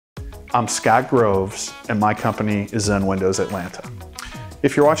I'm Scott Groves, and my company is Zen Windows Atlanta.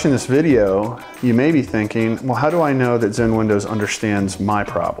 If you're watching this video, you may be thinking, well, how do I know that Zen Windows understands my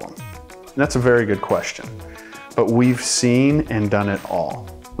problem? And that's a very good question. But we've seen and done it all.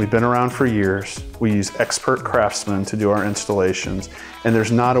 We've been around for years. We use expert craftsmen to do our installations, and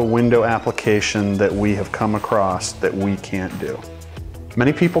there's not a window application that we have come across that we can't do.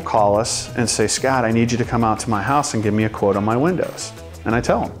 Many people call us and say, Scott, I need you to come out to my house and give me a quote on my windows. And I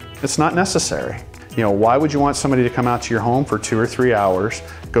tell them, it's not necessary. You know, why would you want somebody to come out to your home for 2 or 3 hours,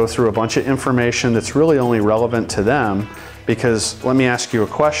 go through a bunch of information that's really only relevant to them? Because let me ask you a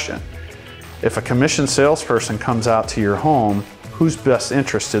question. If a commissioned salesperson comes out to your home, whose best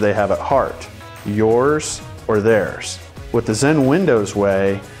interest do they have at heart? Yours or theirs? With the Zen Windows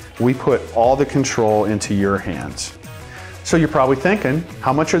way, we put all the control into your hands. So you're probably thinking,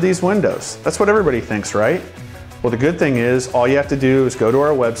 how much are these windows? That's what everybody thinks, right? Well, the good thing is, all you have to do is go to our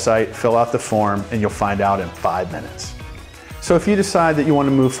website, fill out the form, and you'll find out in 5 minutes. So if you decide that you want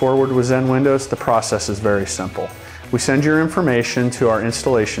to move forward with Zen Windows, the process is very simple. We send your information to our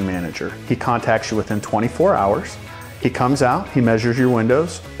installation manager. He contacts you within 24 hours. He comes out, he measures your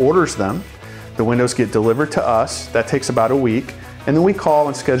windows, orders them. The windows get delivered to us. That takes about a week. And then we call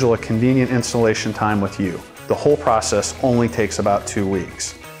and schedule a convenient installation time with you. The whole process only takes about 2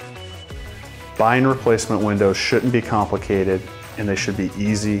 weeks. Buying replacement windows shouldn't be complicated, and they should be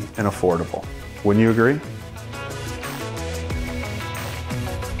easy and affordable. Wouldn't you agree?